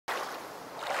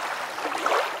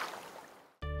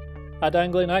At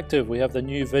Angling Active we have the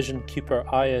new Vision Keeper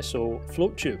ISO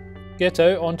float tube. Get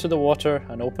out onto the water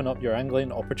and open up your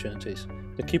angling opportunities.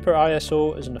 The Keeper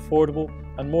ISO is an affordable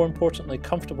and more importantly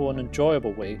comfortable and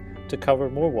enjoyable way to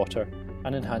cover more water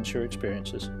and enhance your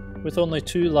experiences. With only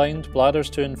 2 lined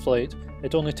bladders to inflate,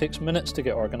 it only takes minutes to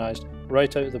get organised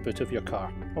right out of the boot of your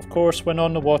car. Of course, when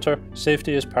on the water,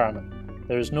 safety is paramount.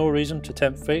 There is no reason to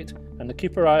tempt fate, and the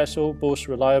Keeper ISO boasts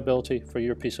reliability for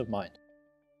your peace of mind.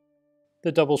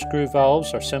 The double screw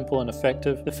valves are simple and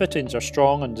effective, the fittings are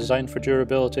strong and designed for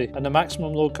durability, and the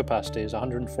maximum load capacity is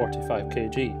 145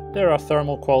 kg. There are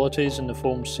thermal qualities in the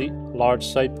foam seat, large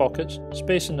side pockets,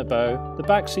 space in the bow, the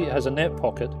back seat has a net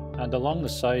pocket, and along the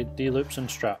side D-loops and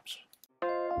straps.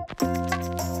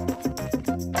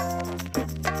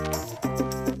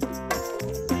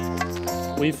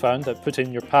 We've found that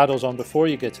putting your paddles on before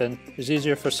you get in is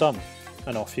easier for some,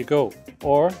 and off you go.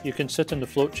 Or you can sit in the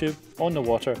float tube on the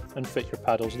water and fit your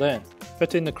paddles then.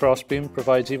 Fitting the crossbeam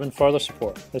provides even further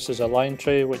support. This is a line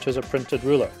tray which is a printed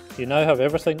ruler. You now have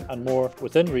everything and more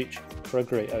within reach for a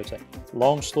great outing.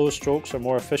 Long slow strokes are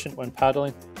more efficient when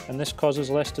paddling, and this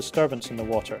causes less disturbance in the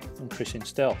water, increasing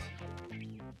stealth.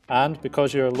 And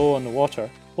because you're low on the water,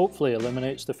 hopefully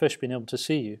eliminates the fish being able to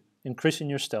see you, increasing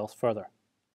your stealth further.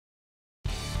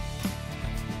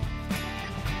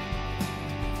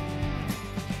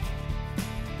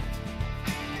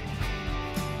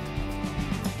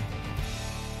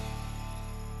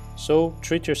 So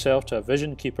treat yourself to a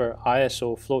Vision Keeper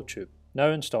ISO float tube,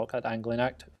 now in stock at Angling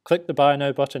Active. Click the Buy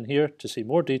Now button here to see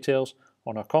more details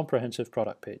on our comprehensive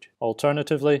product page.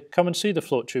 Alternatively, come and see the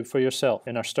float tube for yourself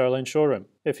in our Stirling showroom.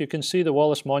 If you can see the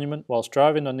Wallace Monument whilst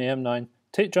driving on the M9,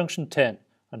 take junction 10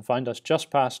 and find us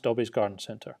just past Dobbies Garden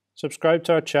Centre. Subscribe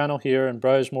to our channel here and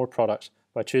browse more products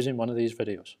by choosing one of these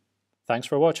videos. Thanks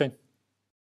for watching.